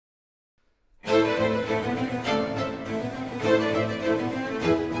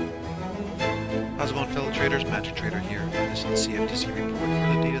recent CFTC report for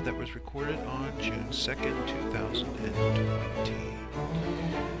the data that was recorded on June 2nd,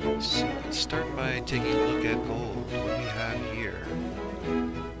 2020. So let's start by taking a look at gold. What do we have here?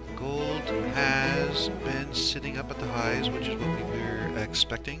 Gold has been sitting up at the highs, which is what we were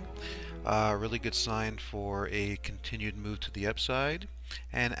expecting. Really good sign for a continued move to the upside.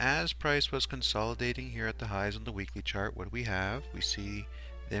 And as price was consolidating here at the highs on the weekly chart, what do we have? We see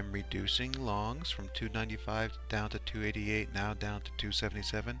them reducing longs from 295 down to 288, now down to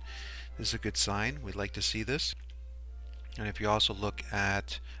 277. This is a good sign. We'd like to see this. And if you also look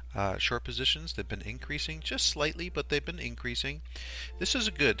at short positions, they've been increasing just slightly, but they've been increasing. This is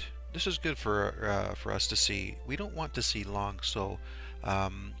good. This is good for us to see. We don't want to see longs so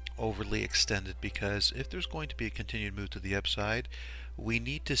overly extended, because if there's going to be a continued move to the upside, we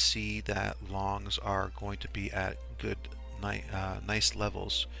need to see that longs are going to be at good, nice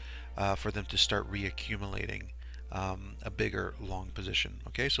levels for them to start reaccumulating a bigger long position.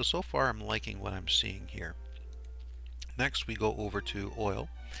 Okay, so far I'm liking what I'm seeing here. Next we go over to oil,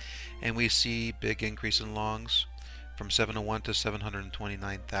 and we see big increase in longs from 701 to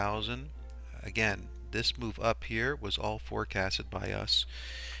 729,000. Again, this move up here was all forecasted by us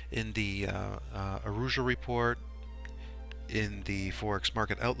in the Aruja report, in the Forex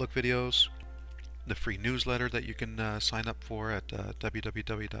Market Outlook videos, the free newsletter that you can sign up for at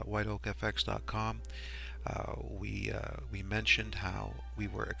www.whiteoakfx.com. We mentioned how we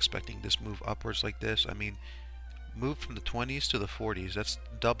were expecting this move upwards like this. I mean, move from the 20s to the 40s. That's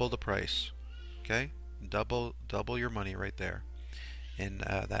double the price. Okay, double your money right there in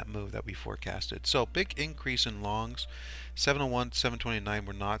that move that we forecasted. So big increase in longs, 701, 729.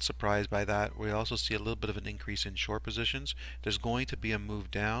 We're not surprised by that. We also see a little bit of an increase in short positions. There's going to be a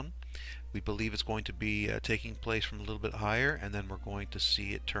move down. We believe it's going to be taking place from a little bit higher, and then we're going to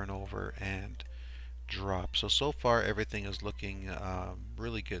see it turn over and drop. So far everything is looking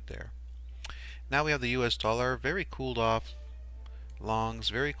really good there. Now we have the US dollar, very cooled off longs,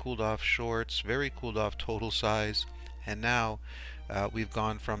 very cooled off shorts, very cooled off total size, and now we've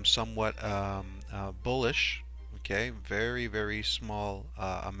gone from somewhat bullish, okay, very small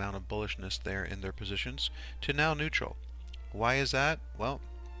amount of bullishness there in their positions, to now neutral. Why is that? Well,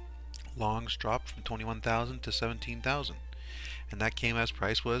 longs dropped from 21,000 to 17,000, and that came as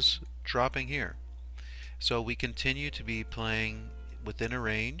price was dropping here. So we continue to be playing within a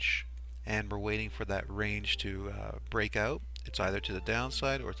range, and we're waiting for that range to break out. It's either to the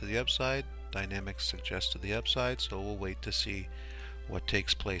downside or to the upside. Dynamics suggest to the upside, so we'll wait to see what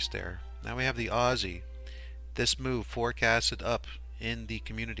takes place there. Now we have the Aussie. This move forecasted up in the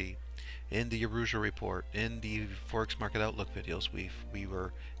community, in the Aruja report, in the Forex Market Outlook videos. We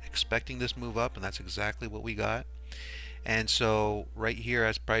were expecting this move up, and that's exactly what we got. And so right here,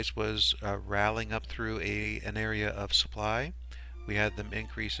 as price was rallying up through an area of supply, we had them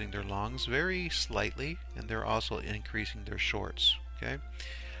increasing their longs very slightly, and they're also increasing their shorts. Okay,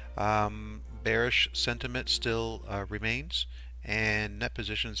 bearish sentiment still remains, and net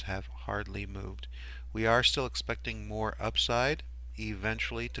positions have hardly moved. We are still expecting more upside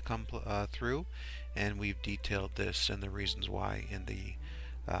eventually to come through, and we've detailed this and the reasons why in the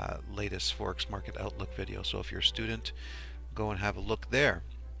latest Forex Market Outlook video. So if you're a student, go and have a look there.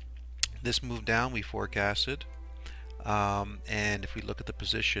 This move down we forecasted, and if we look at the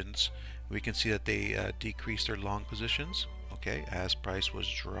positions, we can see that they decreased their long positions, okay, as price was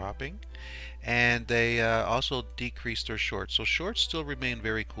dropping, and they also decreased their shorts. So shorts still remain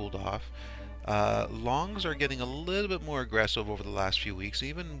very cooled off. Longs are getting a little bit more aggressive over the last few weeks,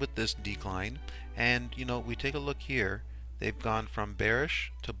 even with this decline. And you know, we take a look here, they've gone from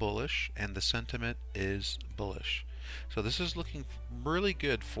bearish to bullish, and the sentiment is bullish. So this is looking really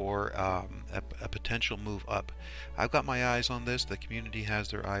good for a potential move up. I've got my eyes on this. The community has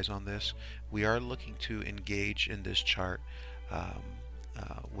their eyes on this. We are looking to engage in this chart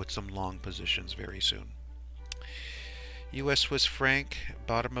with some long positions very soon. US Swiss franc,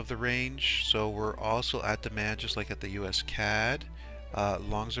 bottom of the range, so we're also at demand just like at the US CAD.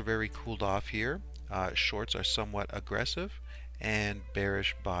 Longs are very cooled off here. Shorts are somewhat aggressive and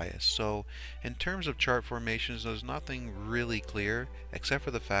bearish bias. So in terms of chart formations, there's nothing really clear except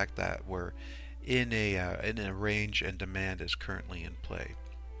for the fact that we're in a range, and demand is currently in play.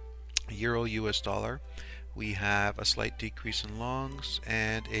 Euro US dollar, we have a slight decrease in longs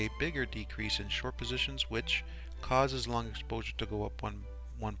and a bigger decrease in short positions, which causes long exposure to go up one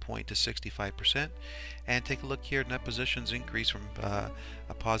point to 65%. And take a look here, net positions increase from a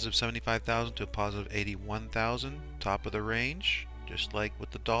positive 75,000 to a positive 81,000, top of the range. Just like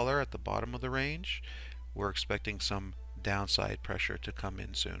with the dollar at the bottom of the range, we're expecting some downside pressure to come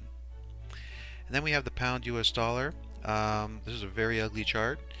in soon. And then we have the pound US dollar. This is a very ugly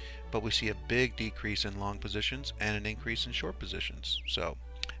chart, but we see a big decrease in long positions and an increase in short positions. And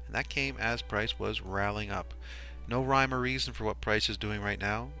that came as price was rallying up. No rhyme or reason for what price is doing right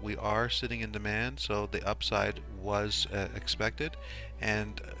now. We are sitting in demand, so the upside was expected,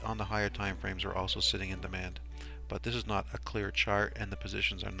 and on the higher time frames are also sitting in demand. But this is not a clear chart, and the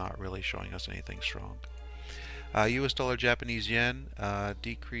positions are not really showing us anything strong. U.S. dollar, Japanese yen, an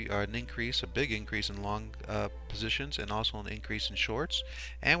increase, a big increase in long positions, and also an increase in shorts,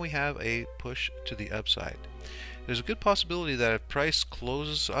 and we have a push to the upside. There's a good possibility that if price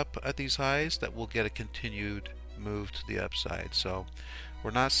closes up at these highs, that we'll get a continued move to the upside. So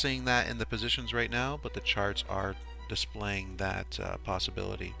we're not seeing that in the positions right now, but the charts are displaying that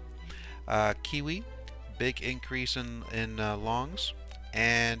possibility. Kiwi, big increase in longs,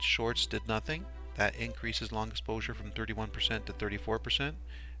 and shorts did nothing. That increases long exposure from 31% to 34%.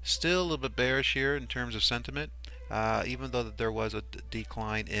 Still a little bit bearish here in terms of sentiment, even though there was a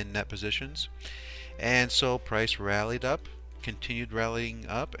decline in net positions. And so price rallied up, continued rallying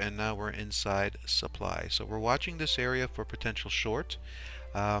up, and now we're inside supply. So we're watching this area for potential short.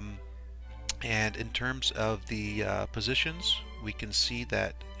 And in terms of the positions, we can see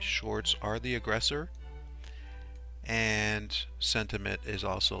that shorts are the aggressor, and sentiment is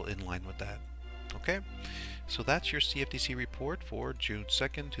also in line with that. Okay, so that's your CFTC report for June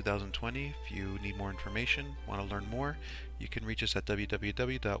 2nd, 2020. If you need more information, want to learn more, you can reach us at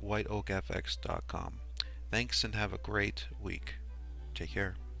www.whiteoakfx.com. Thanks and have a great week. Take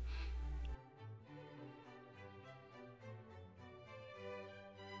care.